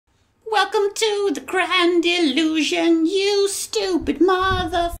Welcome to the grand illusion, you stupid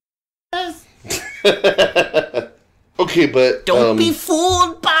motherfuckers. Okay, but... Don't be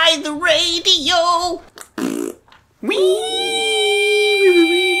fooled by the radio.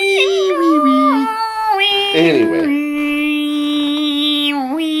 Anyway.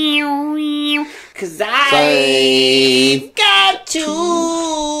 'Cause I've got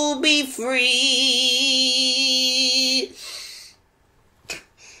to be free.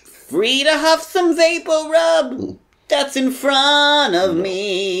 Free to huff some vapor rub that's in front of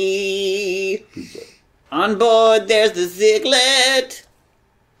me. On board there's the Ziglet,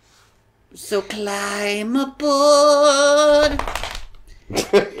 so climb aboard.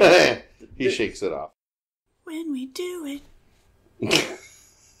 He shakes it off. When we do it,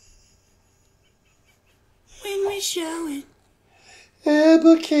 when we show it.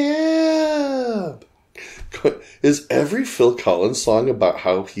 Abacab. Is every Phil Collins song about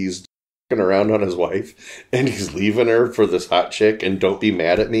how he's f***ing around on his wife and he's leaving her for this hot chick and Don't Be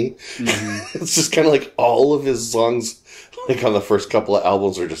Mad at Me? Mm-hmm. It's just kind of like all of his songs, like on the first couple of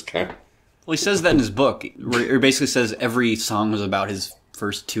albums, are just kind of... Well, he says that in his book. Where he basically says every song was about his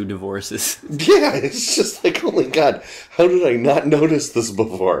first 2 divorces. Yeah, it's just like, oh my god, how did I not notice this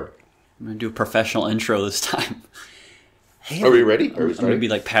before? I'm going to do a professional intro this time. Hey, are we ready? I'm going to be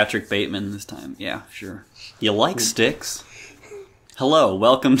like Patrick Bateman this time. Yeah, sure. You like Styx? Hello,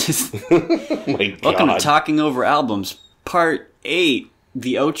 welcome to oh my God. Welcome to Talking Over Albums, Part 8,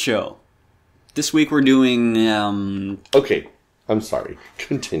 The Ocho. This week we're doing, Okay, I'm sorry.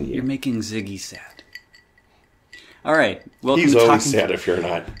 Continue. You're making Ziggy sad. Alright, welcome He's to always sad if you're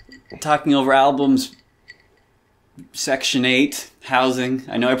not. Talking Over Albums, Section 8, Housing.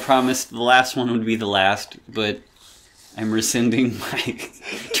 I know I promised the last one would be the last, but I'm rescinding my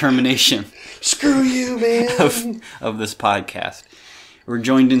termination. Screw you, man! Of this podcast. We're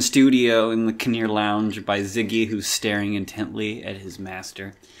joined in studio in the Kinnear Lounge by Ziggy, who's staring intently at his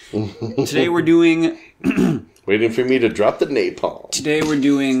master. Today we're doing... Waiting for me to drop the napalm. Today we're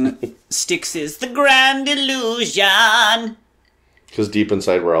doing Styx's The Grand Illusion. Because deep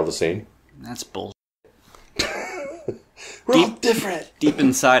inside we're all the same. That's bullshit. We're all different. Deep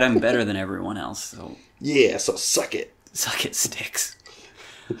inside I'm better than everyone else, so... Yeah, so suck it. Suck it, Styx.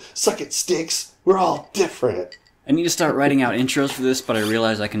 Suck it, Styx. We're all different. I need to start writing out intros for this, but I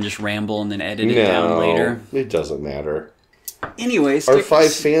realize I can just ramble and then edit it down later. It doesn't matter. Anyway, Styx. Our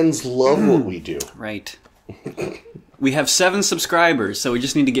 5 fans love what we do. Right. We have 7 subscribers, so we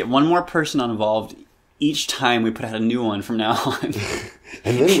just need to get one more person involved each time we put out a new one from now on.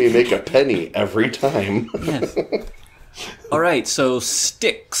 And then we make a penny every time. Yes. Alright, so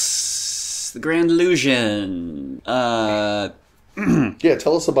Styx, The Grand Illusion. Yeah,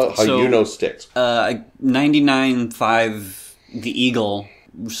 tell us about how you know Styx. 99.5 The Eagle.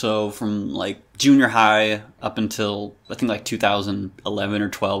 So from like junior high up until I think like 2011 or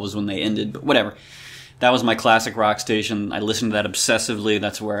 12 was when they ended, but whatever. That was my classic rock station. I listened to that obsessively.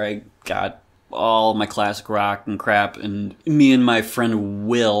 That's where I got all my classic rock and crap. And me and my friend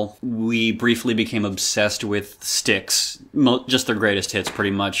Will, we briefly became obsessed with Styx. Just their greatest hits, pretty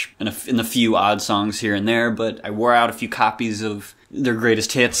much. And a few odd songs here and there. But I wore out a few copies of their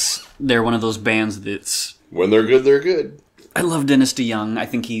greatest hits. They're one of those bands that's... When they're good, they're good. I love Dennis DeYoung. I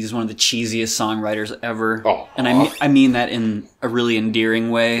think he's one of the cheesiest songwriters ever. Oh. And I mean that in a really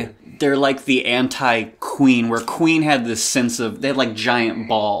endearing way. They're like the anti-Queen, where Queen had this sense of... They had like giant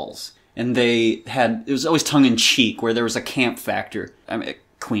balls. And it was always tongue-in-cheek, where there was a camp factor. I mean,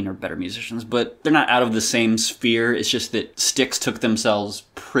 Queen are better musicians, but they're not out of the same sphere. It's just that Styx took themselves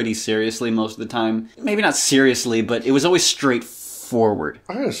pretty seriously most of the time. Maybe not seriously, but it was always straightforward.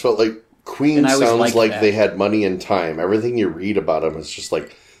 I just felt like Queen sounds like they had money and time. Everything you read about them is just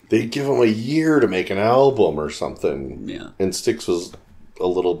like, they'd give them a year to make an album or something. Yeah. And Styx was a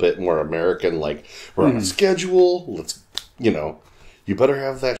little bit more American, like, we're on a schedule, let's, you better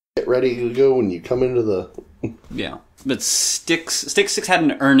have that shit ready to go when you come into the... Yeah. But Styx had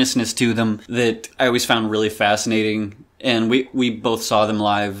an earnestness to them that I always found really fascinating. And we both saw them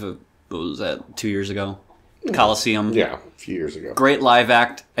live, what was that, 2 years ago? Coliseum. Yeah, a few years ago. Great live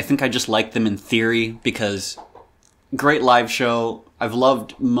act. I think I just like them in theory because great live show. I've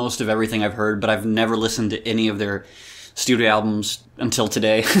loved most of everything I've heard, but I've never listened to any of their studio albums until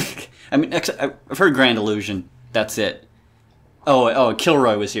today. I mean, I've heard Grand Illusion. That's it. Oh,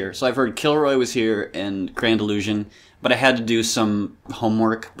 Kilroy was here. So I've heard Kilroy was here and Grand Illusion, but I had to do some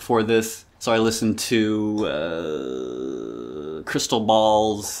homework before this. So I listened to Crystal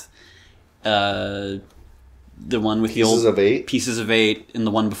Balls, the one with Pieces the of Eight? Pieces of Eight, and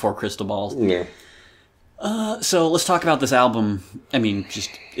the one before Crystal Balls. Yeah. So let's talk about this album. I mean,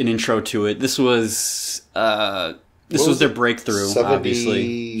 just an intro to it. This was their breakthrough, 70...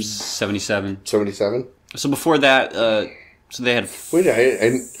 obviously. 77. 77? So before that, so they had... Wait,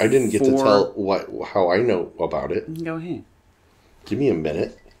 I didn't get to tell how I know about it. Go ahead. Give me a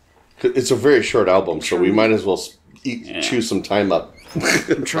minute. It's a very short album, so we might as well chew some time up.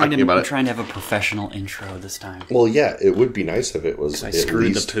 I'm trying to have a professional intro this time. Well, yeah, it would be nice if it was. I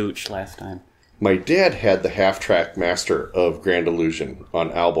screwed the pooch last time. My dad had the half-track master of Grand Illusion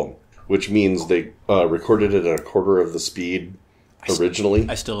on album, which means they recorded it at a quarter of the speed originally.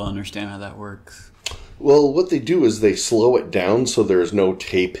 I still don't understand how that works. Well, what they do is they slow it down so there's no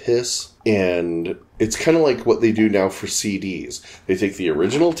tape hiss, and it's kind of like what they do now for CDs. They take the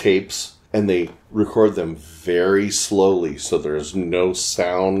original tapes and they record them very slowly so there's no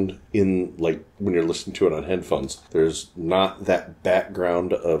sound in, like, when you're listening to it on headphones. There's not that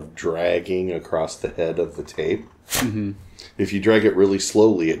background of dragging across the head of the tape. Mm-hmm. If you drag it really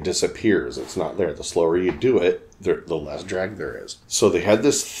slowly, it disappears. It's not there. The slower you do it, the less drag there is. So they had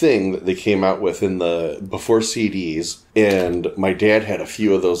this thing that they came out with before CDs, and my dad had a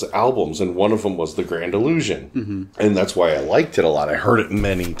few of those albums, and one of them was The Grand Illusion. Mm-hmm. And that's why I liked it a lot. I heard it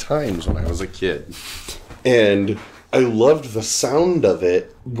many times when I was a kid. And I loved the sound of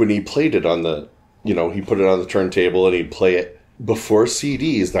it when he played it on he put it on the turntable and he'd play it. Before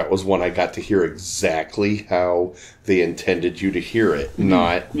CDs, that was when I got to hear exactly how they intended you to hear it,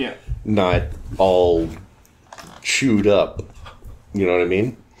 not all chewed up. You know what I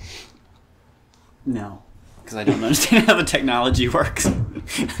mean? No, because I don't understand how the technology works.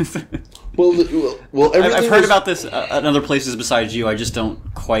 Well, I've heard about this at other places besides you. I just don't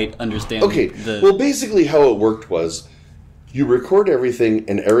quite understand. Okay, well, basically how it worked was you record everything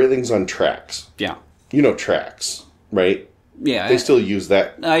and everything's on tracks. Yeah. You know tracks, right? Yeah, they still use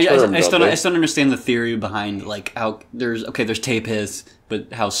that term, I still don't understand the theory behind, like, how there's tape hiss,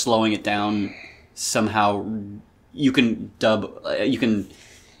 but how slowing it down somehow you can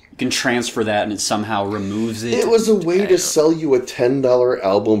transfer that and it somehow removes it. It was a way to sell you a $10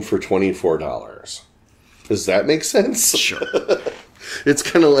 album for $24. Does that make sense? Sure. It's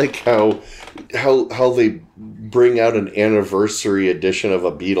kind of like how they bring out an anniversary edition of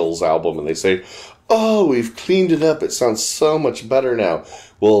a Beatles album and they say, "Oh, we've cleaned it up. It sounds so much better now."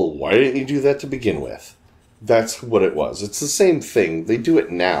 Well, why didn't you do that to begin with? That's what it was. It's the same thing. They do it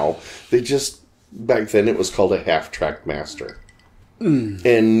now. They just, back then it was called a half-track master. Mm.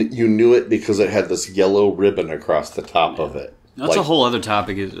 And you knew it because it had this yellow ribbon across the top of it. That's a whole other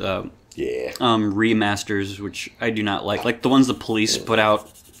topic, is remasters, which I do not like. Like the ones the Police put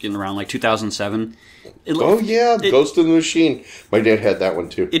out in around like 2007. Ghost in the Machine. My dad had that one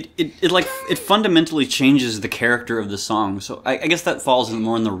too. It fundamentally changes the character of the song. So I guess that falls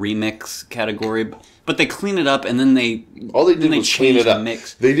more in the remix category. But they clean it up and then they was clean it up.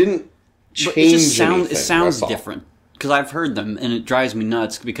 Mix. They didn't change anything. It sounds different because I've heard them and it drives me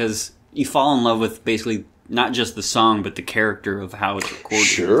nuts because you fall in love with basically not just the song but the character of how it's recorded.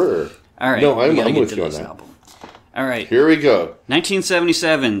 Sure. All right. No, I'm with you on that. Album. All right. Here we go.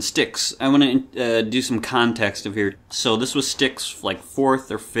 1977, Styx. I want to do some context of here. So this was Styx' like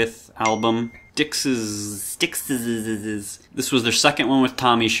fourth or fifth album. Styx's. This was their second one with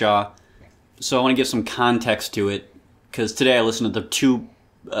Tommy Shaw. So I want to give some context to it because today I listened to the two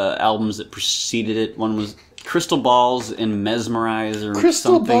albums that preceded it. One was Crystal Balls and Mesmerize or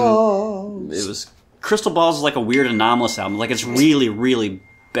Crystal something. Balls. It was Crystal Balls is like a weird anomalous album. Like it's really, really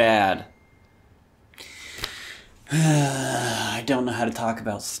bad. I don't know how to talk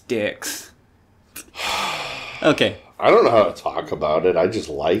about Styx. Okay. I don't know how to talk about it. I just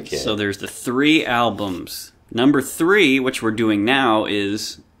like it. So there's the three albums. Number 3, which we're doing now,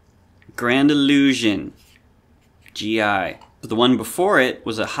 is Grand Illusion. GI. The one before it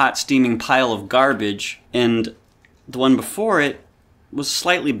was a hot steaming pile of garbage, and the one before it was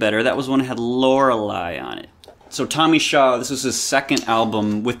slightly better. That was one that had Lorelei on it. So Tommy Shaw, this was his second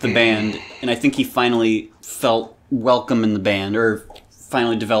album with the band, and I think he finally felt welcome in the band, or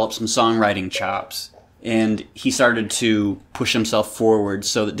finally developed some songwriting chops. And he started to push himself forward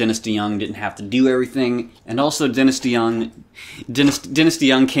so that Dennis DeYoung didn't have to do everything. And also Dennis DeYoung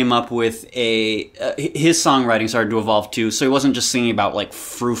came up with his songwriting started to evolve too, so he wasn't just singing about like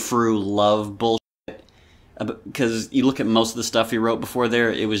frou-frou love bullshit. Because you look at most of the stuff he wrote before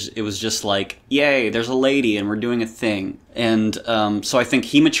there, it was just like, yay, there's a lady and we're doing a thing. And so I think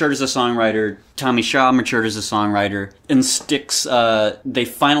he matured as a songwriter, Tommy Shaw matured as a songwriter, and Styx, they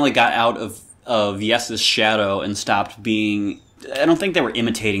finally got out of Yes's shadow and stopped being... I don't think they were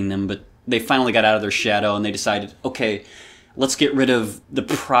imitating them, but they finally got out of their shadow and they decided, okay, let's get rid of the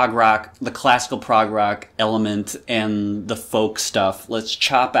prog rock, the classical prog rock element and the folk stuff. Let's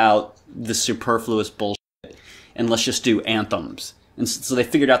chop out the superfluous bullshit and let's just do anthems. And so they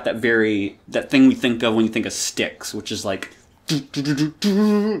figured out that thing we think of when you think of Styx, which is like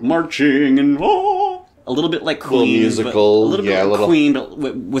marching and a little bit like Queen, little musical, a little bit like Queen, but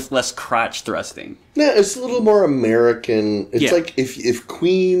with less crotch thrusting. Yeah, it's a little more American. It's like if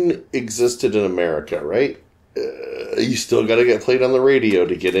Queen existed in America, right? You still got to get played on the radio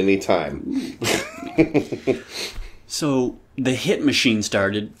to get any time. So the hit machine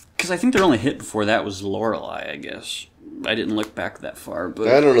started, because I think their only hit before that was Lorelei, I guess. I didn't look back that far, but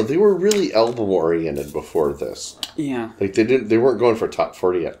I don't know. They were really album oriented before this. Yeah, like they weren't going for top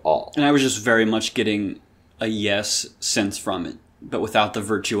 40 at all. And I was just very much getting a yes sense from it, but without the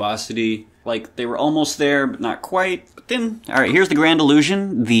virtuosity. Like they were almost there, but not quite. But then, all right, here's the Grand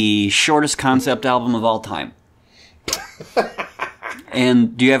Illusion, the shortest concept album of all time.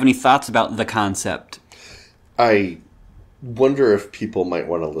 And do you have any thoughts about the concept? I wonder if people might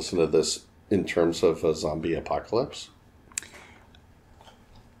want to listen to this in terms of a zombie apocalypse.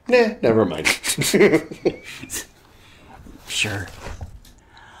 Nah, never mind. Sure.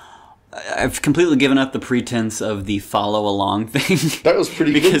 I've completely given up the pretense of the follow-along thing. That was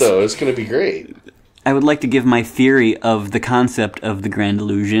pretty good, though. It's going to be great. I would like to give my theory of the concept of the Grand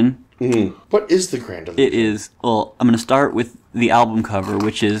Illusion. What is the Grand Illusion? It is, well, I'm going to start with the album cover,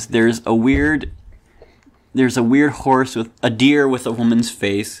 which is there's a weird horse with a deer with a woman's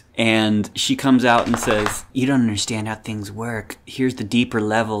face, and she comes out and says, "You don't understand how things work. Here's the deeper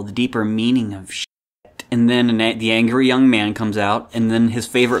level, the deeper meaning of shit." And then the angry young man comes out, and then his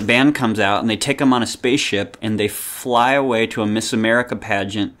favorite band comes out, and they take him on a spaceship, and they fly away to a Miss America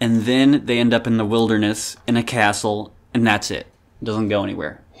pageant, and then they end up in the wilderness in a castle, and that's it. It doesn't go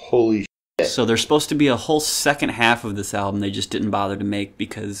anywhere. Holy shit. So there's supposed to be a whole second half of this album they just didn't bother to make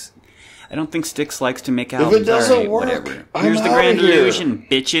because I don't think Styx likes to make albums. If it doesn't work, whatever. I'm Here's the outta Grand here. Illusion,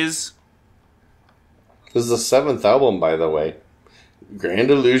 bitches. This is the 7th album, by the way. Grand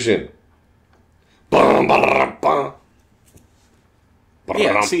Illusion. Bum, ba, bum.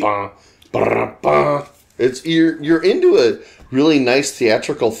 Yeah, see- It's you're into a really nice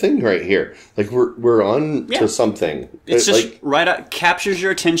theatrical thing right here. Like we're on to something. It's just like, right out, captures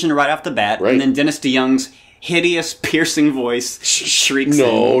your attention right off the bat, Right. and then Dennis DeYoung's hideous, piercing voice shrieks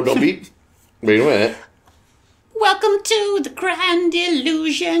no, in. don't be. Wait a minute. Welcome to the Grand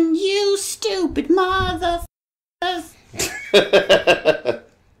Illusion, you stupid mother.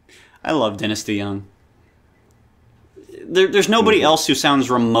 I love Dennis DeYoung. There's nobody else who sounds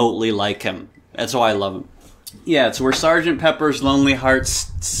remotely like him. That's why I love him. Yeah, it's where Sgt. Pepper's Lonely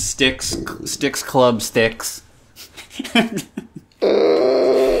Hearts Styx Club Styx.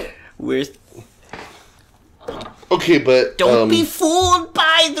 Where's... Okay, but Don't be fooled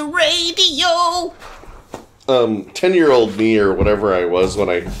by the radio. 10-year-old me or whatever I was when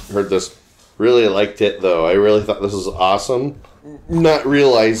I heard this really liked it, though. I really thought this was awesome. Not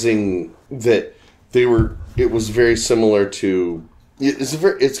realizing that it was very similar to...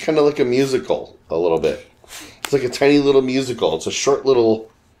 It's kind of like a musical, a little bit. It's like a tiny little musical. It's a short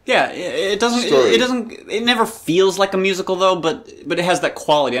little... Yeah, it doesn't. Story. It doesn't. It never feels like a musical though, but it has that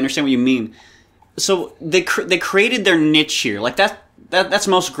quality. I understand what you mean. So they created their niche here. Like that's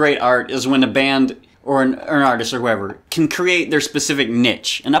most great art is when a band or an artist or whoever can create their specific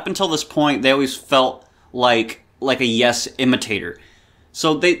niche. And up until this point, they always felt like a Yes imitator.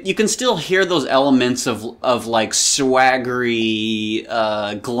 So you can still hear those elements of like swaggery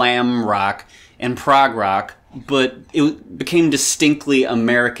glam rock and prog rock, but it became distinctly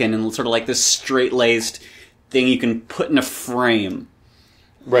American and sort of like this straight-laced thing you can put in a frame.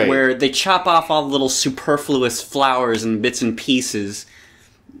 Right. Where they chop off all the little superfluous flowers and bits and pieces.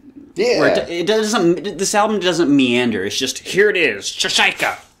 Yeah. Where it doesn't. This album doesn't meander. It's just here it is,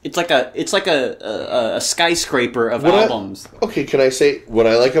 Shashika. It's like a skyscraper of albums. Okay, can I say what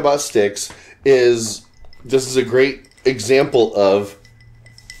I like about Styx is this is a great example of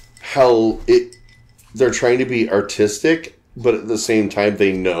how they're trying to be artistic, but at the same time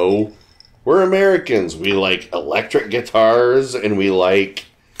they know we're Americans. We like electric guitars and we like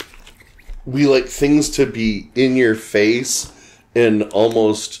things to be in your face and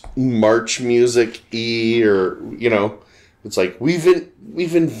almost march music-y, or it's like we've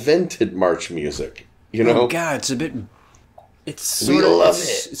invented march music. Oh God, it's a bit. It's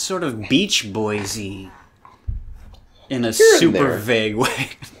sort of Beach Boysy in a super vague way.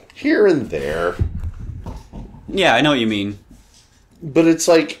 Here and there. Yeah, I know what you mean. But it's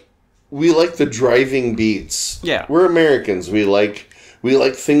like we like the driving beats. Yeah. We're Americans. We like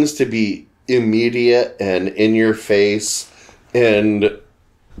things to be immediate and in your face. And,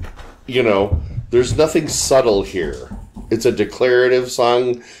 you know, there's nothing subtle here. It's a declarative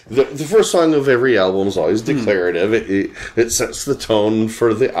song. The first song of every album is always declarative. It sets the tone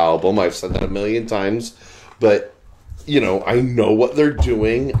for the album. I've said that a million times. But, you know, I know what they're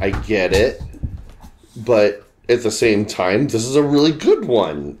doing. I get it. But at the same time, this is a really good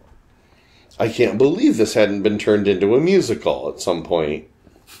one. I can't believe this hadn't been turned into a musical at some point.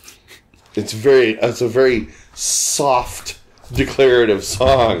 It's a very soft, declarative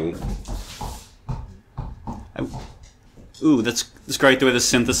song. Ooh, that's great the way the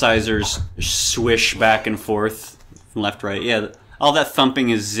synthesizers swish back and forth from left to right. Yeah, all that thumping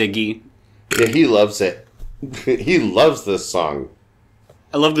is Ziggy. Yeah, he loves it. He loves this song.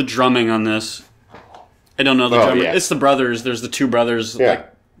 I love the drumming on this. I don't know the drummer. Yeah. It's the brothers. There's the two brothers, yeah. like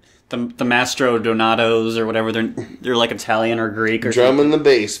the Mastro Donatos or whatever. They're like Italian or Greek or drum something. and the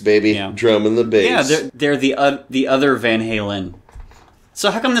bass, baby. Yeah. Drum and the bass. Yeah, they're the other Van Halen.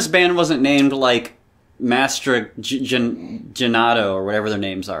 So how come this band wasn't named like Mastra Genato or whatever their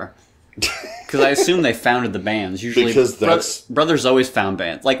names are? Because I assume they founded the bands. Usually, because that's brothers always found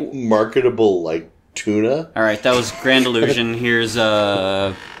bands. Like marketable, like tuna. All right, that was Grand Illusion. Here's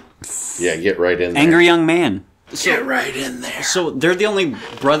yeah, get right in there. Angry Young Man. Get right in there. So they're the only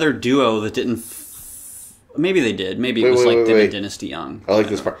brother duo that didn't. Maybe they did. Maybe it was like Dynasty Young. I like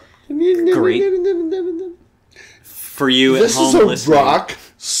this part. Great. For you at This home is a listening. rock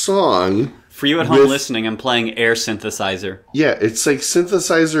song. For you at home listening, I'm playing Air Synthesizer. Yeah, it's like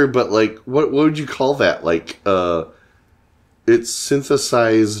synthesizer, but like what would you call that? Like it's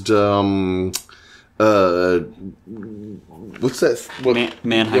synthesized what's that?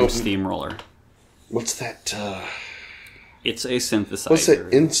 Mannheim Steamroller. What's that? It's a synthesizer. What's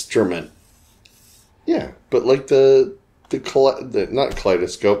that instrument? Yeah, but like the not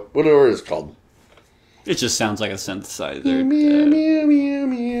kaleidoscope, whatever it's called. It just sounds like a synthesizer. Meow meow meow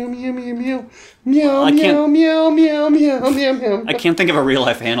meow meow meow meow meow I meow can't- meow meow meow meow meow. I can't think of a real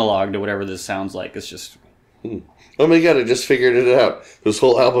life analog to whatever this sounds like. It's just Oh my god! I just figured it out. This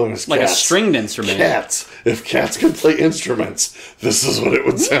whole album is like cats. a stringed instrument. Cats. If cats could play instruments, this is what it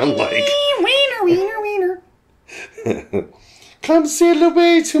would sound like. Wiener, wiener, wiener. Come sail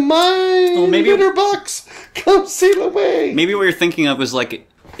away to my maybe- litter box. Come sail away. Maybe what you're thinking of is like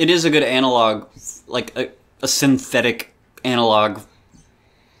it is a good analog, like a synthetic analog.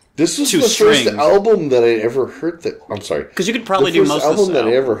 This was two the strings. first album that I ever heard that. I'm sorry. Because you could probably the do first most of album this that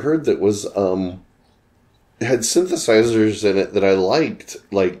I ever heard that was had synthesizers in it that I liked,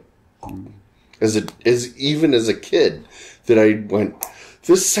 like as a kid, that I went,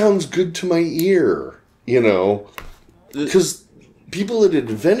 this sounds good to my ear, you know, because people had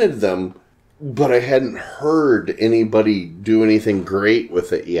invented them, but I hadn't heard anybody do anything great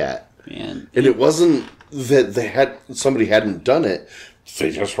with it yet. Man. And it wasn't that somebody hadn't done it; they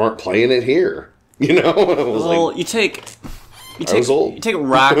just weren't playing it here. You know, I was Well, like, you take was old. you take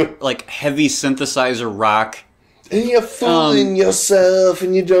rock, like heavy synthesizer rock. and you're fooling yourself,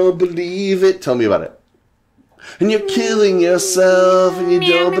 and you don't believe it. Tell me about it. And you're killing yourself, and you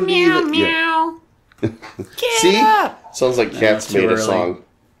don't believe it. Meow. See, sounds like Cats too made a early. song.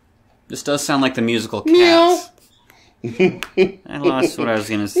 This does sound like the musical Meow. Cats. I lost what I was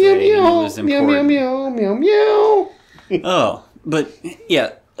going to say. and it was meow, meow, important. meow, meow, meow. Oh, but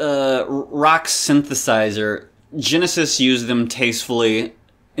yeah, rock synthesizer. Genesis used them tastefully,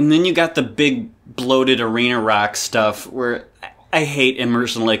 and then you got the big bloated arena rock stuff where I hate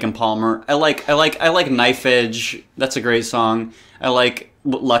Emerson, Lake and Palmer. I like Knife Edge. That's a great song. I like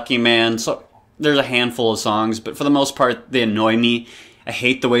Lucky Man. So there's a handful of songs, but for the most part, they annoy me. I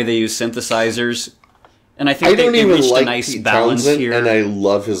hate the way they use synthesizers, and I think I don't they even reached like a nice Pete balance Townsend, here. and I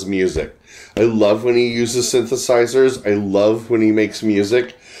love his music. I love when he uses synthesizers. I love when he makes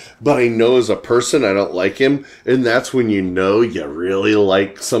music. But I know as a person, I don't like him, and that's when you know you really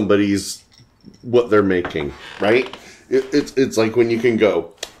like somebody's what they're making, right? It's like when you can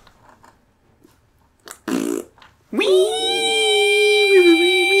go.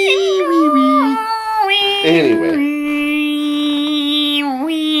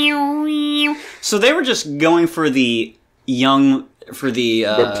 Anyway, So they were just going for the young, for the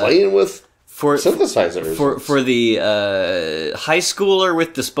they're playing with for synthesizers. for the high schooler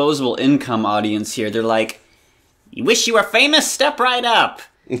with disposable income audience here. They're like, "You wish you were famous? Step right up.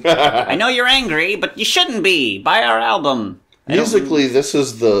 I know you're angry, but you shouldn't be. Buy our album." Musically, this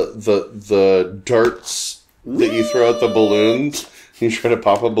is the darts that you throw at the balloons. You try to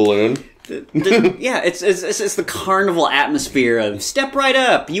pop a balloon. Yeah, it's the carnival atmosphere of step right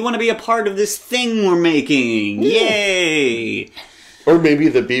up. You want to be a part of this thing we're making? Yay! Or maybe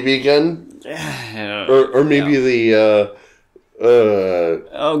the BB gun. Or maybe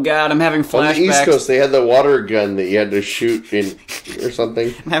Oh God, I'm having flashbacks. On the East Coast, they had the water gun that you had to shoot in or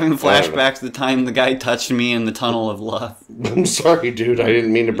something. I'm having flashbacks to the time the guy touched me in the tunnel of love. I'm sorry, dude. I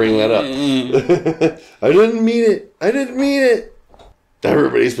didn't mean to bring that up. I didn't mean it. I didn't mean it.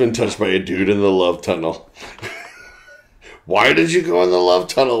 Everybody's been touched by a dude in the love tunnel. Why did you go in the love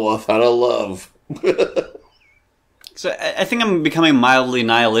tunnel without a love? So I think I'm becoming mildly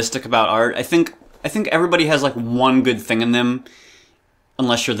nihilistic about art. I think everybody has like one good thing in them,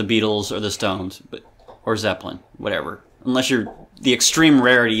 unless you're the Beatles or the Stones, or Zeppelin, whatever. Unless you're the extreme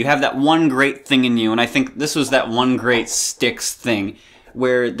rarity, you have that one great thing in you, and I think this was that one great Styx thing,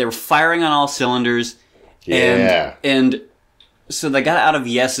 where they were firing on all cylinders, and so they got out of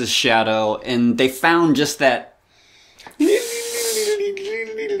Yes's shadow, and they found just that.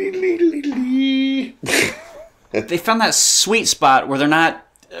 They found that sweet spot where they're not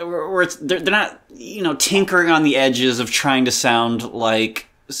tinkering on the edges of trying to sound like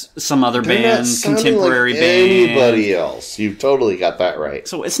some other band, contemporary like band. Anybody else? You've totally got that right.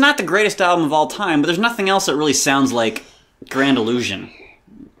 So it's not the greatest album of all time, but there's nothing else that really sounds like Grand Illusion,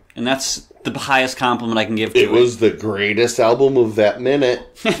 and that's the highest compliment I can give to it. It was the greatest album of that minute.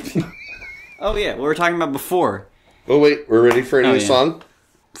 Oh yeah, we were talking about before. Oh wait, we're ready for a new song?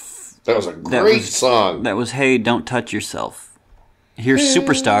 That was a great song. That was Hey, Don't Touch Yourself. Here's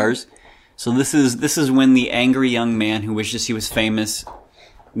Superstars. So this is when the angry young man who wishes he was famous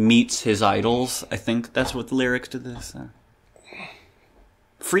meets his idols. I think that's what the lyrics to this are.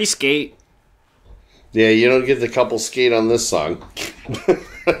 Free skate. Yeah, you don't get the couple skate on this song.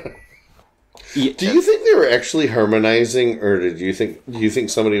 Yeah. Do you think they were actually harmonizing, or do you think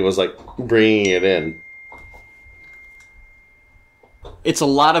somebody was like bringing it in? It's a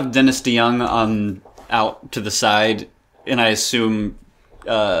lot of Dennis DeYoung out to the side, and I assume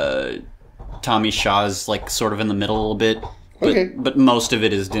Tommy Shaw's like sort of in the middle a little bit. But most of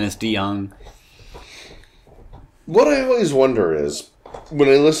it is Dennis DeYoung. What I always wonder is, when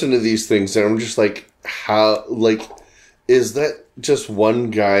I listen to these things, and I'm just like, how, like, is that just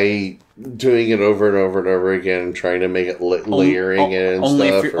one guy doing it over and over and over again and trying to make it layering it and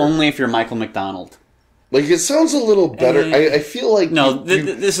stuff? Only if you're Michael McDonald. Like, it sounds a little better. I feel like... No,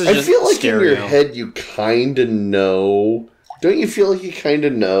 this is just I feel like stereo. in your head you kind of know... Don't you feel like you kind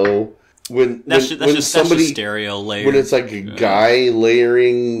of know when somebody... stereo layer. When it's like a guy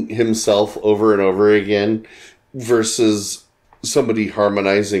layering himself over and over again versus somebody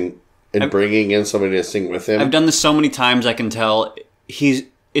harmonizing and bringing in somebody to sing with him. I've done this so many times I can tell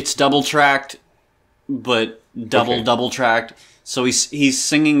it's double-tracked, but double-tracked. So he's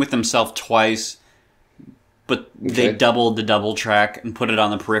singing with himself twice... But they doubled the double track and put it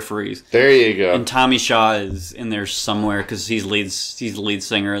on the peripheries. There you go. And Tommy Shaw is in there somewhere because he's the lead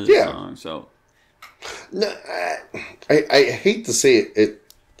singer of the song. So, no, I hate to say it.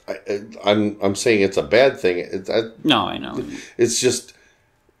 I'm saying it's a bad thing. No, I know. It's just,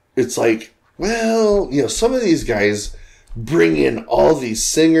 it's like, well, some of these guys bring in all these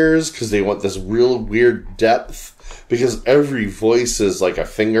singers because they want this real weird depth because every voice is like a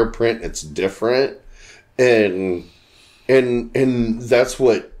fingerprint. It's different. And that's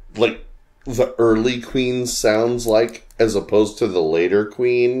what, like, the early Queen sounds like as opposed to the later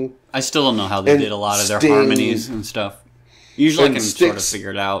Queen. I still don't know how they did a lot of their harmonies and stuff. Usually I can sort of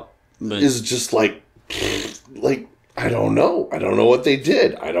figure it out. But is just like, I don't know. I don't know what they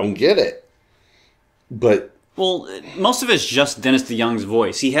did. I don't get it. But... Well, most of it's just Dennis DeYoung's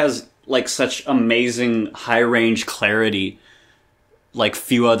voice. He has, like, such amazing high-range clarity like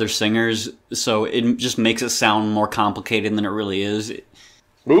few other singers, so it just makes it sound more complicated than it really is.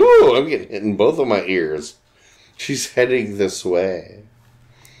 Ooh, I'm getting hit in both of my ears. She's heading this way.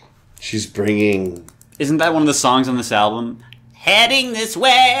 She's bringing... Isn't that one of the songs on this album? Heading this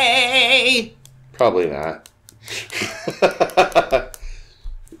way! Probably not.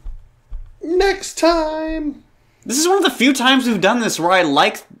 Next time! This is one of the few times we've done this where I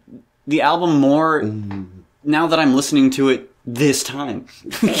like the album more now that I'm listening to it this time.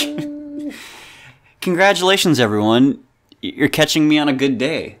 Congratulations, everyone. You're catching me on a good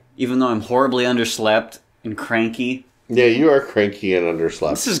day, even though I'm horribly underslept and cranky. Yeah, you are cranky and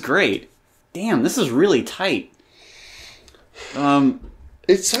underslept. This is great. Damn, this is really tight. It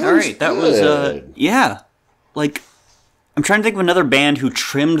sounds all right. That good. Was yeah. Like, I'm trying to think of another band who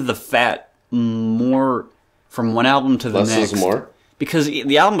trimmed the fat more from one album to the next. Less is more. Because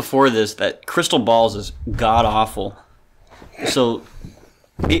the album before this, that Crystal Balls, is god awful. So,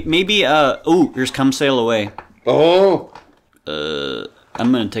 maybe, here's Come Sail Away. Oh!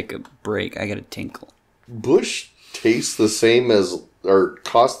 I'm gonna take a break. I gotta tinkle. Bush tastes the same as, or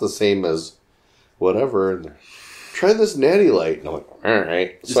costs the same as whatever. try this Natty Light. And I'm like, all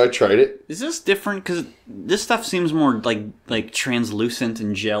right. So I tried it. Is this different? Because this stuff seems more like translucent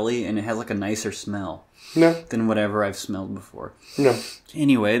and jelly, and it has like a nicer smell. No. Than whatever I've smelled before. No.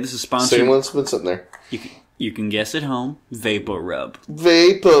 Anyway, this is sponsored. Same one's been sitting there. You can guess at home. Vapor Rub.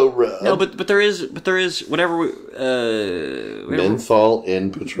 Vapor Rub. No, but there is whatever. Menthol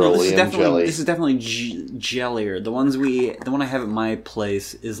in petroleum jelly. This is definitely jellier. The one I have at my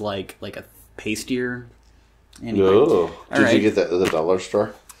place is like a pastier. Anyway. Oh, did you get that at the dollar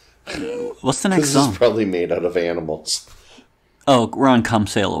store? What's the next song? This is probably made out of animals. Oh, we're on Come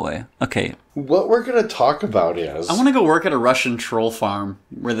Sail Away. Okay. What we're going to talk about is... I want to go work at a Russian troll farm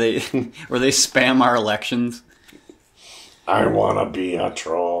where they spam our elections. I want to be a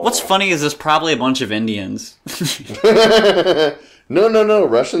troll. What's funny is there's probably a bunch of Indians. No.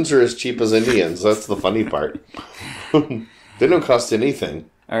 Russians are as cheap as Indians. That's the funny part. They don't cost anything.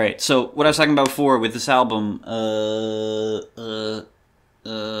 All right. So what I was talking about before with this album...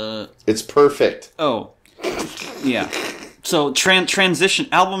 It's perfect. Oh. Yeah. So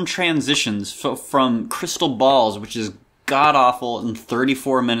album transitions from Crystal Balls, which is god-awful and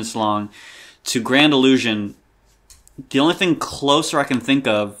 34 minutes long, to Grand Illusion. The only thing closer I can think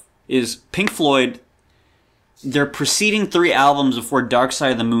of is Pink Floyd. Their preceding 3 albums before Dark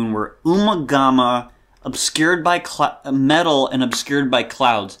Side of the Moon were Ummagama, Obscured by Metal, and Obscured by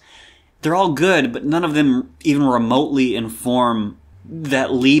Clouds. They're all good, but none of them even remotely inform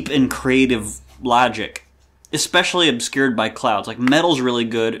that leap in creative logic. Especially Obscured by Clouds. Like, Metal's really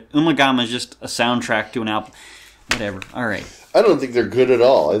good. Ummagama is just a soundtrack to an album. Whatever. All right. I don't think they're good at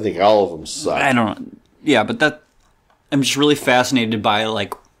all. I think all of them suck. I don't... Yeah, but I'm just really fascinated by,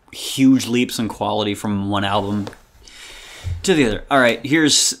 like, huge leaps in quality from one album to the other. All right,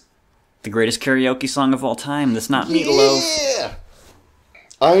 here's the greatest karaoke song of all time. That's not Meatloaf. Yeah!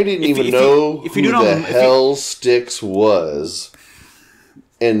 I didn't even know who the hell Styx was.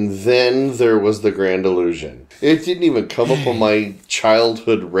 And then there was the Grand Illusion. It didn't even come up on my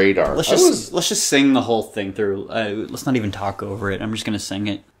childhood radar. Let's just sing the whole thing through. Let's not even talk over it. I'm just going to sing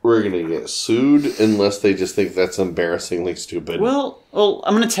it. We're going to get sued unless they just think that's embarrassingly stupid. Well,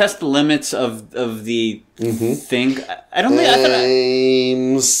 I'm going to test the limits of the thing. I don't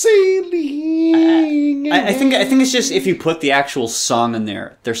think I'm sailing. I think it's just if you put the actual song in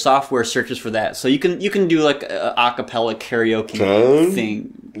there, their software searches for that, so you can do like a acapella karaoke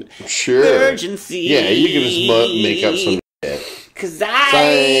thing. Sure. Urgency. Yeah, you can just make up some shit. 'Cause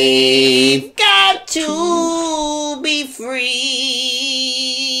I've got to be free.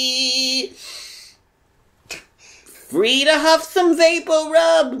 Free to huff some vapor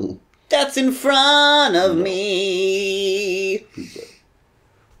rub that's in front of me.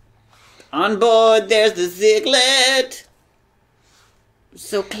 On board there's the Ziglet,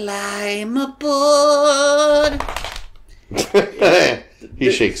 so climb aboard.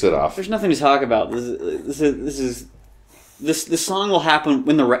 He shakes it off. There's nothing to talk about. This song will happen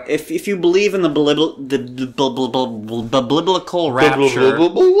when if you believe in the biblical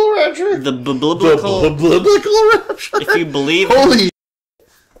rapture. The biblical rapture. If you believe. Holy.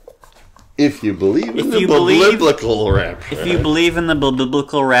 If you believe in the biblical rapture. If you believe in the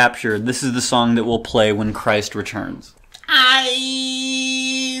biblical rapture, this is the song that will play when Christ returns.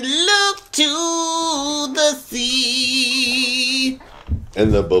 I look to the sea.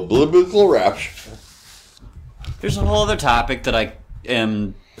 And the biblical rapture. There's a whole other topic that I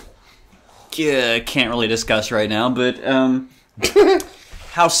can't really discuss right now, but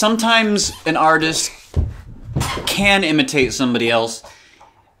how sometimes an artist can imitate somebody else,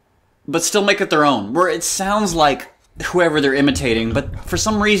 but still make it their own, where it sounds like whoever they're imitating, but for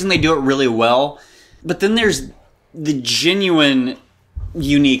some reason they do it really well. But then there's the genuine,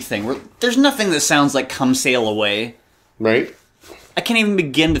 unique thing, where there's nothing that sounds like Come Sail Away. Right? I can't even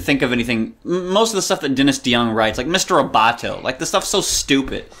begin to think of anything. Most of the stuff that Dennis DeYoung writes, like Mr. Roboto, like the stuff's so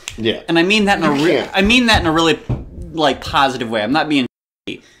stupid. Yeah. And I mean that in a really like positive way. I'm not being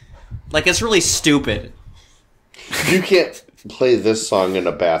like it's really stupid. You can't play this song in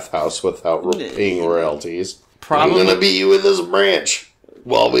a bathhouse without paying royalties. Probably. I'm gonna beat you with this branch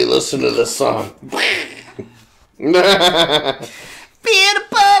while we listen to this song. Being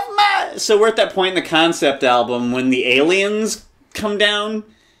above my... So we're at that point in the concept album when the aliens come down.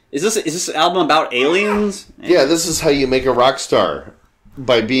 Is this album about aliens? Yeah, this is how you make a rock star.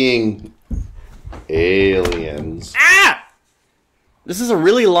 By being aliens. Ah! This is a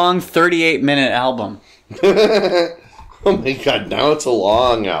really long 38-minute album. Oh my god, now it's a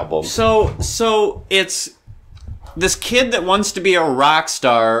long album. So it's this kid that wants to be a rock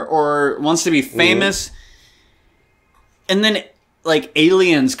star or wants to be famous, and then like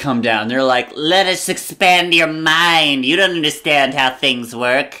aliens come down. They're like, Let us expand your mind. You don't understand how things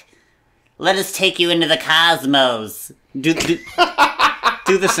work. Let us take you into the cosmos. do the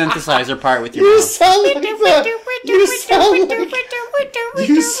synthesizer part with your You mouth. sound like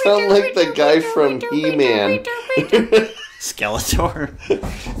you sound like the guy from He-Man. Skeletor.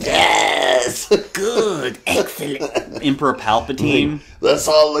 Yes. Good. Excellent. Emperor Palpatine. Let's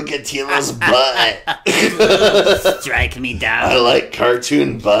all look at Tila's butt. Strike me I down. like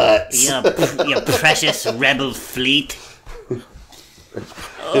cartoon butts. Your precious rebel fleet.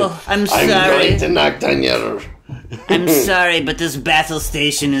 Oh, I'm I'm sorry. going to knock down your... I'm sorry, but this battle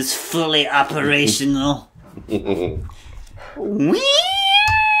station is fully operational.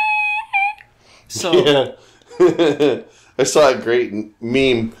 So Yeah. I saw a great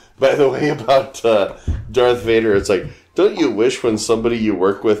meme, by the way, about Darth Vader. It's like, don't you wish when somebody you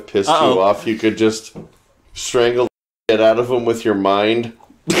work with pissed Uh-oh. you off, you could just strangle the shit out of them with your mind?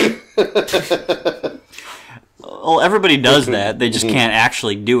 well, everybody does that. They just can't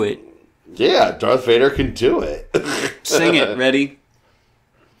actually do it. Yeah, Darth Vader can do it. Sing it. Ready?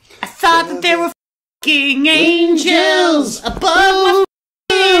 I thought that there were f***ing angels above my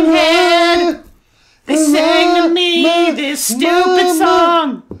f***ing head. They sang to me this stupid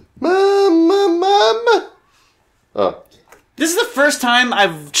song. Mama. Oh. This is the first time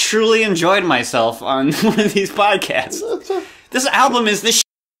I've truly enjoyed myself on one of these podcasts. This album is the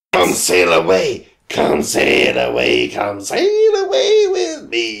Come sail away. Come sail away. Come sail away with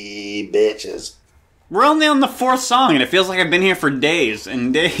me, bitches. We're only on the fourth song, and it feels like I've been here for days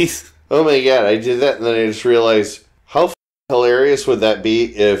and days. Oh my god, I did that and then I just realized how hilarious would that be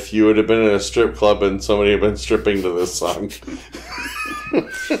if you would have been in a strip club and somebody had been stripping to this song.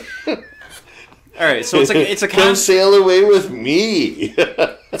 All right, so it's a Come sail away with me.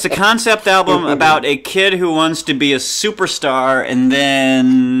 it's a concept album about a kid who wants to be a superstar and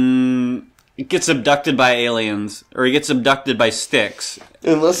then gets abducted by aliens, or he gets abducted by Styx.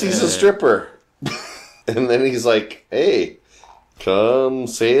 Unless he's a stripper. And then he's like, hey, come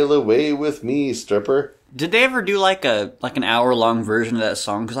sail away with me, stripper. Did they ever do like an hour-long version of that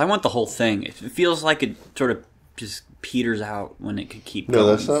song? Because I want the whole thing. It feels like it sort of just peters out when it could keep going.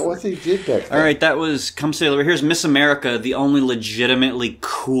 No, that's not what they did back then. All right, that was Come Sail Away. Here's Miss America, the only legitimately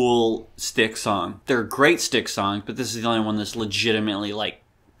cool Styx song. There are great Styx songs, but this is the only one that's legitimately, like,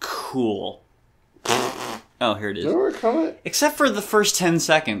 cool. Oh, here it is. You know where it coming? Except for the first 10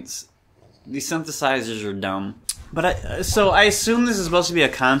 seconds. These synthesizers are dumb. But I assume this is supposed to be a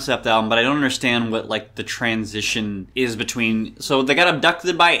concept album, but I don't understand what, like, the transition is between... So they got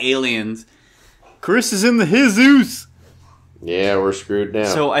abducted by aliens. Chris is in the Jesus. Yeah, we're screwed now.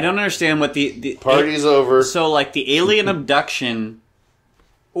 So I don't understand what the Party's over. So like the alien abduction,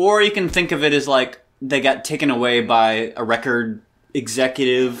 or you can think of it as like they got taken away by a record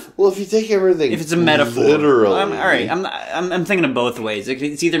executive. Well, if you take everything, If it's a metaphor, literally, all right. I'm thinking of both ways.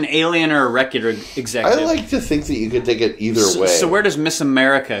 It's either an alien or a record executive. I like to think that you could take it either way. So where does Miss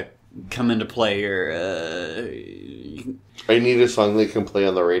America come into play here? I need a song that can play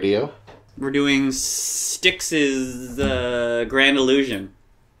on the radio. We're doing Styx's Grand Illusion.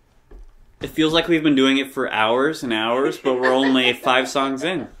 It feels like we've been doing it for hours and hours, but we're only 5 songs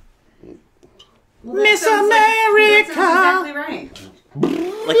in. Well, that Miss sounds America! That sounds exactly right.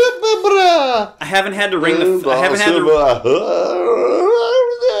 I haven't had to ring the. I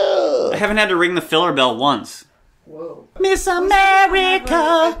haven't had to ring the filler bell once. Whoa. Miss America,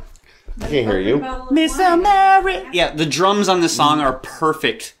 I can't hear you. Miss America. Yeah, the drums on this song are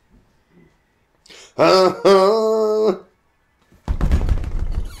perfect.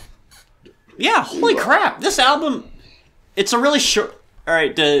 Yeah, holy crap! This album, it's a really short. All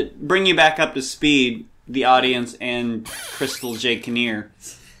right, to bring you back up to speed, the audience and Crystal J. Kinnear.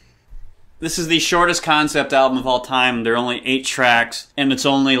 This is the shortest concept album of all time. There are only 8 tracks, and it's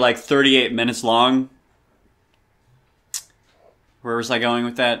only like 38 minutes long. Where was I going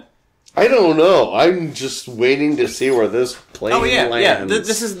with that? I don't know. I'm just waiting to see where this plane Oh yeah, yeah. lands.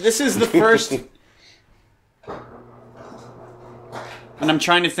 This is the first. And I'm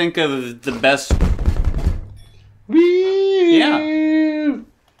trying to think of the best. Yeah.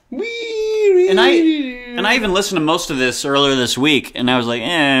 And I even listened to most of this earlier this week, and I was like,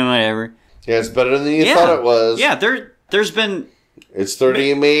 whatever. Yeah, it's better than you thought it was. Yeah, there's been. It's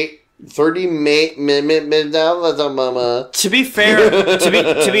 30 mama. To be fair,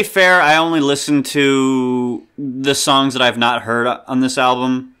 to be fair, I only listened to the songs that I've not heard on this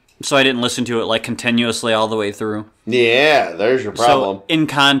album, so I didn't listen to it like continuously all the way through. Yeah, there's your problem. So in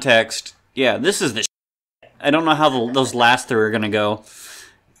context, yeah, this is the. I don't know how those last 3 are gonna go.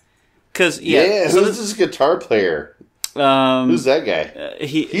 Cause Yeah, so who's this guitar player? Who's that guy?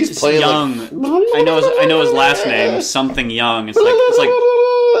 He's playing Young. I know his last name. Something Young. It's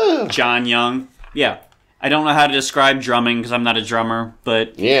like John Young. Yeah. I don't know how to describe drumming because I'm not a drummer,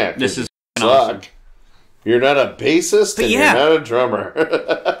 but yeah, this is suck. awesome. You're not a bassist, and you're not a drummer.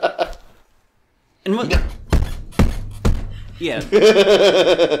 And what? Yeah.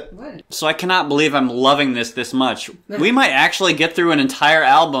 What? So I cannot believe I'm loving this much. We might actually get through an entire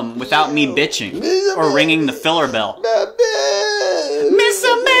album without me bitching or ringing the filler bell. Miss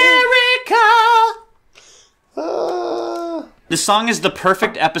America! The song is the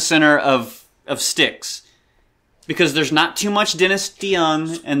perfect epicenter of Styx. Because there's not too much Dennis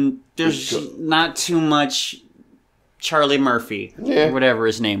DeYoung, and there's not too much Charlie Murphy, or whatever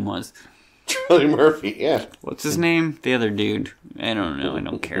his name was. Charlie Murphy, yeah. What's his name? The other dude. I don't know. I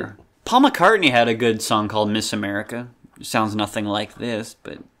don't care. Paul McCartney had a good song called Miss America. It sounds nothing like this,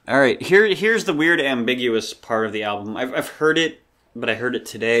 but... Alright, here's the weird, ambiguous part of the album. I've heard it, but I heard it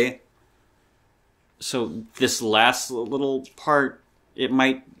today. So this last little part,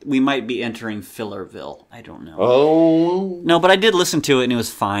 we might be entering Fillerville. I don't know. Oh. No, but I did listen to it, and it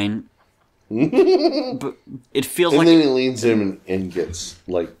was fine. But it feels and like... then he leans in and gets,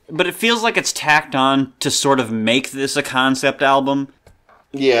 like... But it feels like it's tacked on to sort of make this a concept album.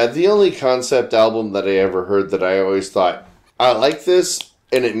 Yeah, the only concept album that I ever heard that I always thought, I like this,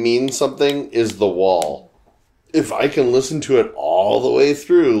 and it means something, is The Wall. If I can listen to it all the way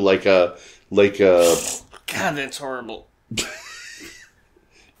through, like a... God, that's horrible.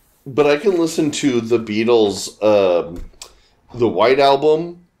 But I can listen to the Beatles, the White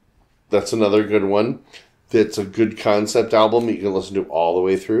Album. That's another good one. That's a good concept album you can listen to all the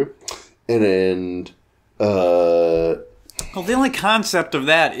way through. And well, the only concept of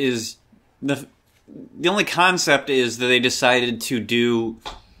that is the only concept is that they decided to do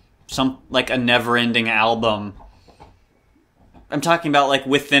like a never-ending album. I'm talking about like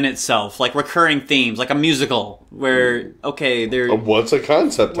within itself, like recurring themes, like a musical where what's a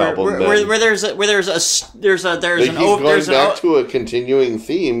concept album? Where there's an back to a continuing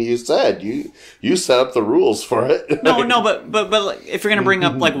theme. You said you set up the rules for it. No, but like, if you're gonna bring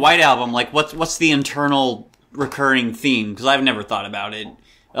up like White Album, like what's the internal recurring theme? Because I've never thought about it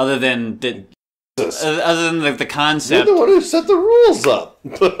other than the concept. You're the one who set the rules up.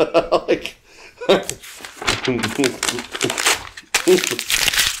 Like.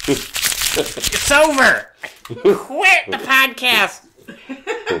 It's over! Quit the podcast!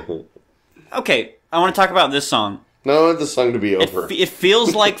 Okay, I want to talk about this song. No, I want the song to be over. It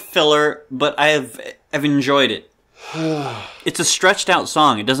feels like filler, but I've enjoyed it. It's a stretched out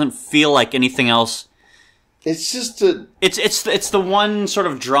song. It doesn't feel like anything else. It's just It's the one sort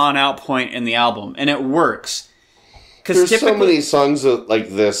of drawn out point in the album, and it works. There's so many songs like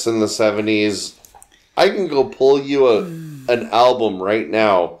this in the 70s. I can go pull you an album right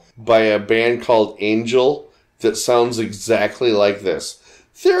now by a band called Angel that sounds exactly like this.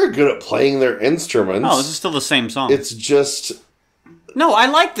 They're good at playing their instruments. Oh, this is still the same song. It's just... No, I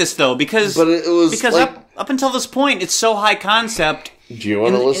like this, though, because like, up until this point, it's so high concept. Do you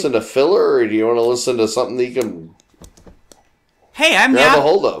want to listen to filler, or do you want to listen to something that you can... Hey, I'm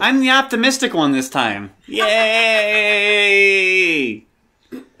the optimistic one this time. Yay!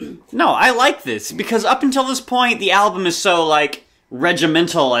 No, I like this, because up until this point, the album is so, like,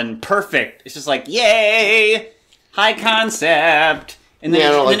 regimental and perfect. It's just like, yay! High concept! And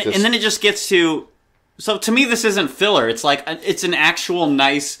then, and then it just gets to... So, to me, this isn't filler. It's like, it's an actual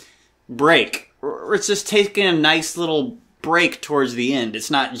nice break. Or it's just taking a nice little break towards the end.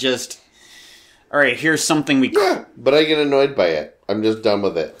 It's not just... Alright, here's something we... Yeah, but I get annoyed by it. I'm just done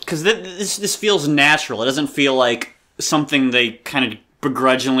with it. Because this feels natural. It doesn't feel like something they kind of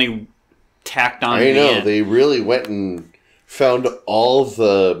begrudgingly tacked on. I know, they really went and found all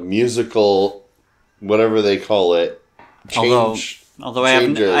the musical, whatever they call it, Although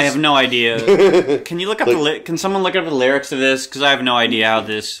I have no idea. Can you look up can someone look up the lyrics of this? Because I have no idea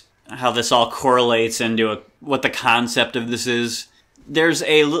how this all correlates into what the concept of this is. There's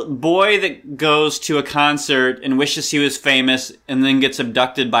a boy that goes to a concert and wishes he was famous and then gets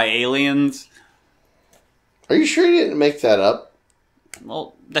abducted by aliens. Are you sure you didn't make that up?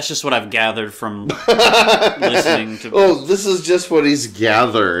 Well, that's just what I've gathered from listening to... Oh, this is just what he's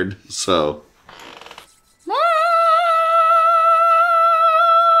gathered, so...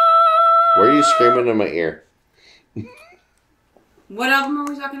 Why are you screaming in my ear? What album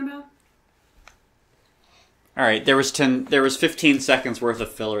are we talking about? All right, there was 15 seconds worth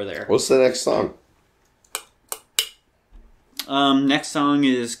of filler there. What's the next song? Next song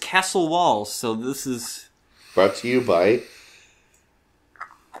is Castle Walls. So this is brought to you by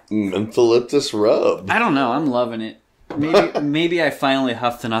Mentholyptus Rub. I don't know. I'm loving it. Maybe I finally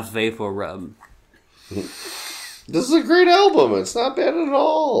huffed enough Vapor Rub. This is a great album. It's not bad at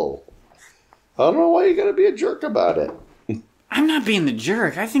all. I don't know why you gotta be a jerk about it. I'm not being the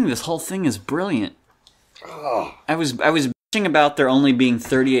jerk. I think this whole thing is brilliant. Oh. I was bitching about there only being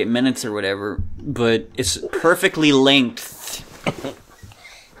 38 minutes or whatever, but it's perfectly length.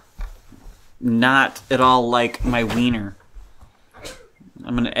 Not at all like my wiener.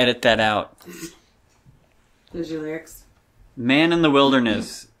 I'm gonna edit that out. Those your lyrics? Man in the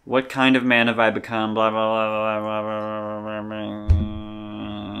wilderness. What kind of man have I become? Blah, blah, blah, blah, blah, blah, blah, blah.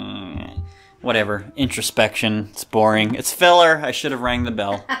 Whatever. Introspection. It's boring. It's filler. I should have rang the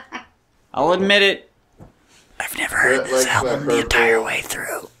bell. I'll admit it. I've never heard this album the entire way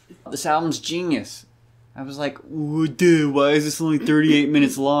through. This album's genius. I was like, dude, why is this only 38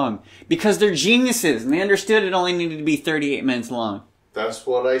 minutes long? Because they're geniuses, and they understood it only needed to be 38 minutes long. That's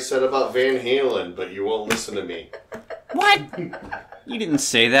what I said about Van Halen, but you won't listen to me. What? You didn't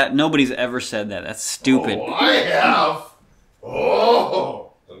say that. Nobody's ever said that. That's stupid. Oh, I have.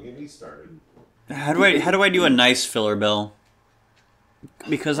 Oh, don't get me started. How do I do a nice filler bell?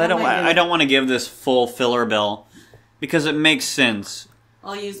 Because I don't want to give this full filler bell because it makes sense.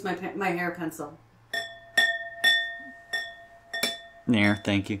 I'll use my hair pencil. There,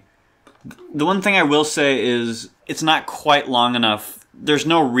 thank you. The one thing I will say is it's not quite long enough. There's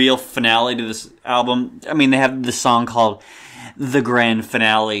no real finale to this album. I mean, they have this song called "The Grand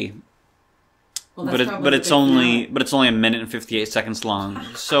Finale," Well, but it's only a minute and 58 seconds long.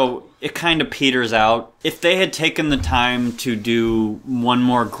 So it kind of peters out. If they had taken the time to do one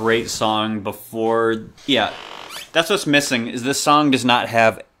more great song before, yeah, that's what's missing. Is this song does not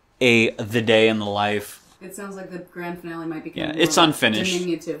have the day in the life. It sounds like the grand finale might be. Yeah, it's unfinished.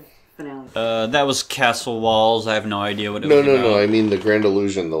 Diminutive finale. That was Castle Walls. I have no idea what it was about. No. I mean the Grand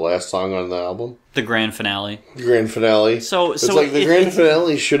Illusion, the last song on the album. The grand finale. The grand finale. So it's like the grand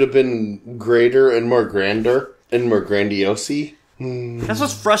finale should have been greater and more grander and more grandiose. That's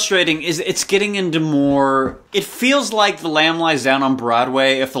what's frustrating is it's getting into more. It feels like The Lamb Lies Down on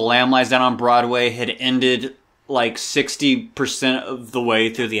Broadway. If The Lamb Lies Down on Broadway had ended like 60% of the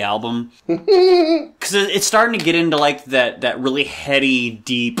way through the album, because it's starting to get into like that really heady,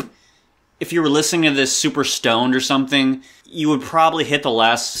 deep. If you were listening to this super stoned or something, you would probably hit the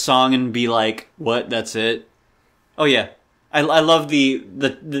last song and be like, "What? That's it?" Oh yeah, I love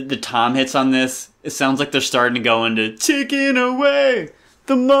the tom hits on this. It sounds like they're starting to go into taking away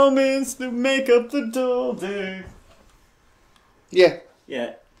the moments that make up the dull day. Yeah,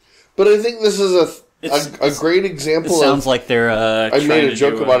 but I think this is a great example. It sounds like they're. I made a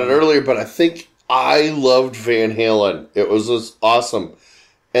joke about it earlier, but I think I loved Van Halen. It was just awesome,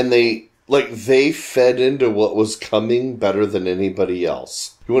 and they fed into what was coming better than anybody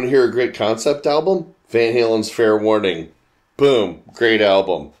else. You want to hear a great concept album? Van Halen's Fair Warning. Boom, great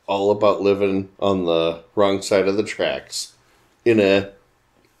album. All about living on the wrong side of the tracks. No,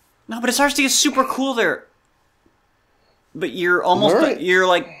 but it starts to get super cool there. But you're almost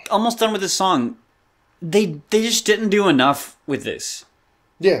almost done with this song. They just didn't do enough with this.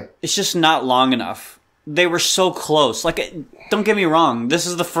 Yeah. It's just not long enough. They were so close. Like, don't get me wrong. This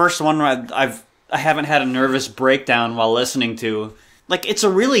is the first one where I haven't had a nervous breakdown while listening to. Like, it's a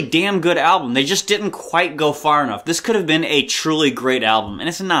really damn good album. They just didn't quite go far enough. This could have been a truly great album, and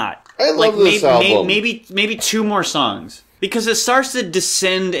it's not. I love this album. Maybe two more songs, because it starts to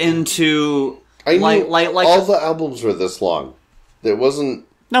descend into all the albums were this long. It wasn't.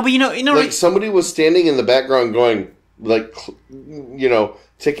 No, but you know, like somebody was standing in the background going, like,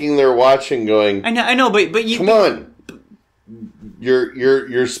 ticking their watch and going. I know, but you come on.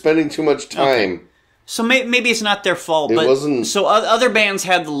 You're spending too much time. Okay. So maybe it's not their fault, but it wasn't. So other bands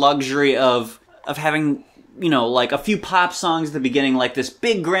had the luxury of having, like a few pop songs at the beginning, like this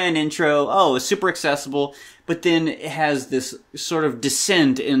big grand intro. Oh, it's super accessible, but then it has this sort of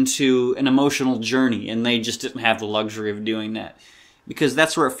descent into an emotional journey, and they just didn't have the luxury of doing that. Because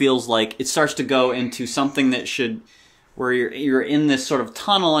that's where it feels like it starts to go into something that where you're in this sort of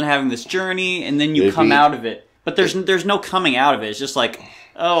tunnel and having this journey, and then you come out of it. But there's no coming out of it. It's just like,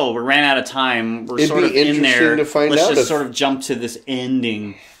 oh, we ran out of time. We're sort of in there. Let's just sort of jump to this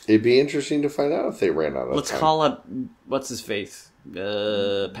ending. It'd be interesting to find out if they ran out of time. Let's call up, what's his face?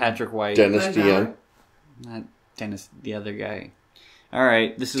 Patrick White. Dennis DeYoung. Not Dennis, the other guy. All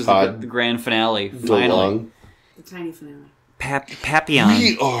right, this is the grand finale. Finally. The tiny finale. Papillon.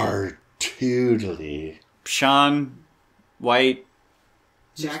 We are totally. Sean White.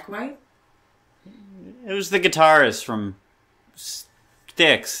 Jack White? It was the guitarist from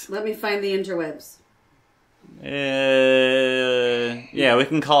Styx. Let me find the interwebs. Yeah, we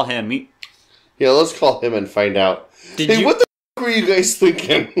can call him. Yeah, let's call him and find out. What the f*** were you guys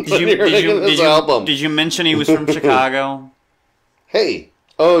thinking when you were making this album? Did you mention he was from Chicago? Hey.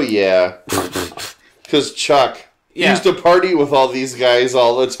 Oh, yeah. Because Chuck used to party with all these guys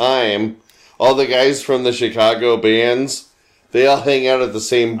all the time. All the guys from the Chicago bands. They all hang out at the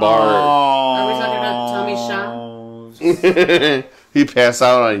same bar. Are we talking about Tommy Shaw? He passed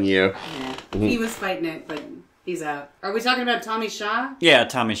out on you. Yeah. He was fighting it, but he's out. Are we talking about Tommy Shaw? Yeah,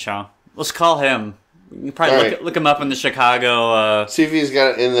 Tommy Shaw. Let's call him. You probably look him up in the Chicago... See if he's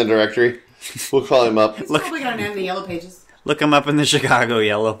got it in the directory. We'll call him up. He's probably got an in the Yellow Pages. Look him up in the Chicago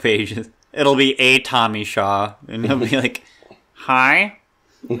Yellow Pages. It'll be a Tommy Shaw. And he'll be like, hi?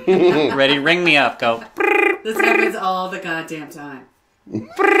 Ready? Ring me up. Go. This happens all the goddamn time.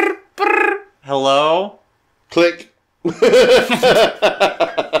 Hello? Click.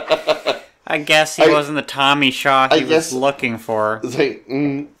 I guess he wasn't the Tommy Shaw he was looking for. It's like,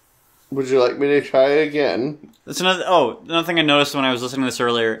 would you like me to try again? That's another thing I noticed when I was listening to this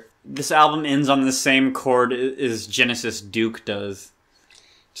earlier. This album ends on the same chord as Genesis Duke does.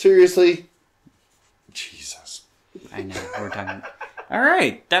 Seriously? Jesus. I know. We're talking... All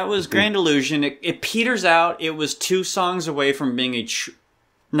right, that was Grand Illusion. It peters out. It was 2 songs away from being a...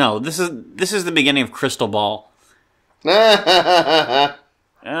 No, this is the beginning of Crystal Ball. Make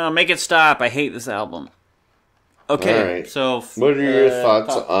it stop. I hate this album. Okay, right. So... What are your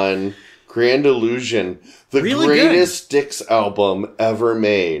thoughts on Grand Illusion? The really greatest Styx album ever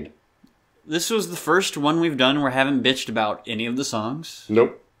made. This was the first one we've done where I haven't bitched about any of the songs.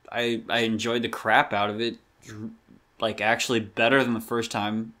 Nope. I enjoyed the crap out of it. Like, actually better than the first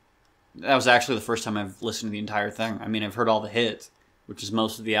time. That was actually the first time I've listened to the entire thing. I mean, I've heard all the hits, which is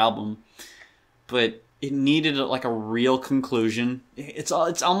most of the album. But it needed, like, a real conclusion. It's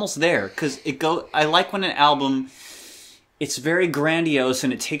almost there. Because I like when an album, it's very grandiose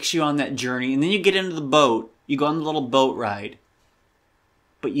and it takes you on that journey. And then you get into the boat. You go on the little boat ride.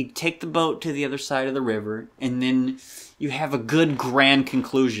 But you take the boat to the other side of the river. And then you have a good grand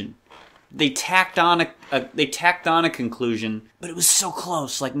conclusion. They tacked on a conclusion, but it was so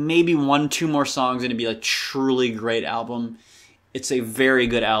close. Like maybe 1-2 more songs and it'd be a truly great album. It's a very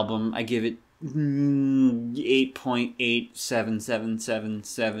good album. I give it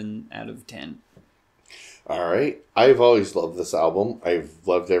 8.87777 out of 10. All right. I've always loved this album. I've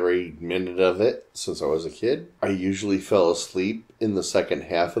loved every minute of it since I was a kid. I usually fell asleep in the second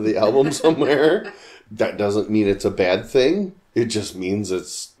half of the album somewhere. That doesn't mean it's a bad thing. It just means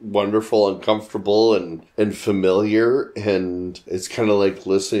it's wonderful and comfortable and familiar, and it's kind of like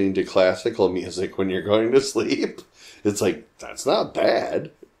listening to classical music when you're going to sleep. It's like, that's not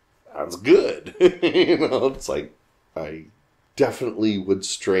bad. That's good. It's like, I definitely would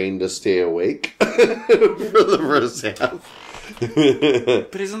strain to stay awake for the first half.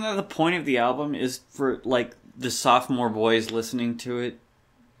 But isn't that the point of the album, is for, like, the sophomore boys listening to it?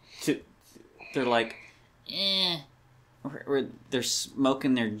 They're like, or they're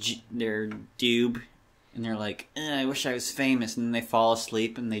smoking their doob, and they're like, I wish I was famous, and then they fall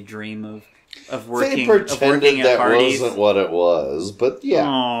asleep and they dream of working. They pretended at that parties. wasn't what it was, but yeah.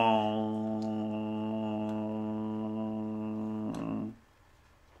 Aww.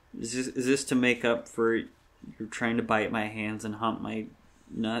 Is this to make up for you're trying to bite my hands and hump my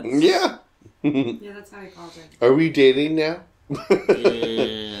nuts? Yeah. Yeah, that's how I called it. Are we dating now?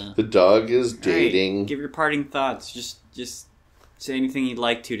 Yeah. The dog is dating. Right, give your parting thoughts. Just say anything you'd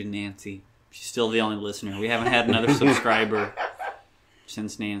like to Nancy. She's still the only listener. We haven't had another subscriber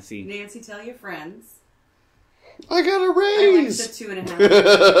since Nancy. Nancy, tell your friends. I got a I raise. like the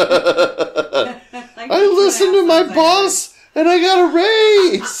 2.5. I listened to my boss and I got a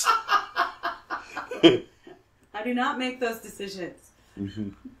raise. I do not make those decisions.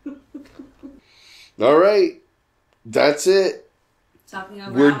 All right. That's it.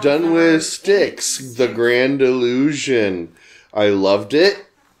 We're done with Styx, the Grand Illusion. I loved it.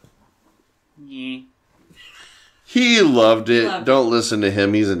 Yeah. He loved it. Don't listen to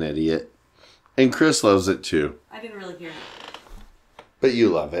him. He's an idiot. And Chris loves it too. I didn't really hear it. But you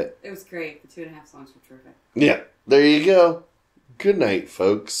love it. It was great. The 2.5 songs were terrific. Yeah. There you go. Good night,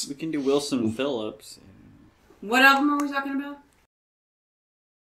 folks. We can do Wilson Phillips. What album are we talking about?